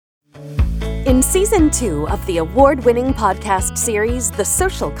Season 2 of the award-winning podcast series, The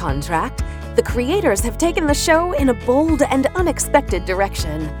Social Contract, the creators have taken the show in a bold and unexpected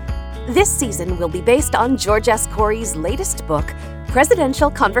direction. This season will be based on George S. Corey's latest book, Presidential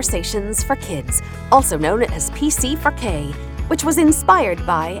Conversations for Kids, also known as PC for K, which was inspired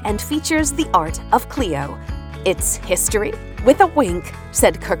by and features the art of CLEO. It's history with a wink,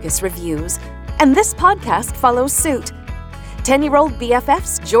 said Kirkus Reviews, and this podcast follows suit. 10-year-old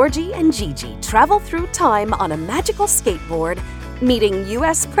BFFs Georgie and GiGi travel through time on a magical skateboard, meeting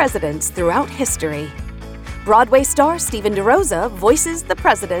U.S. presidents throughout history. Broadway star Stephen DeRosa voices the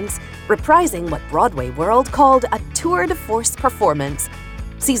presidents, reprising what Broadway World called a tour de force performance.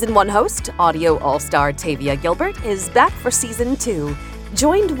 Season 1 host, audio all-star Tavia Gilbert, is back for Season 2,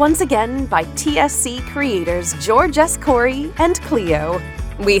 joined once again by TSC creators George S. Corey and CLEO.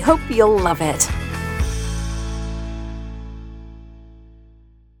 We hope you'll love it.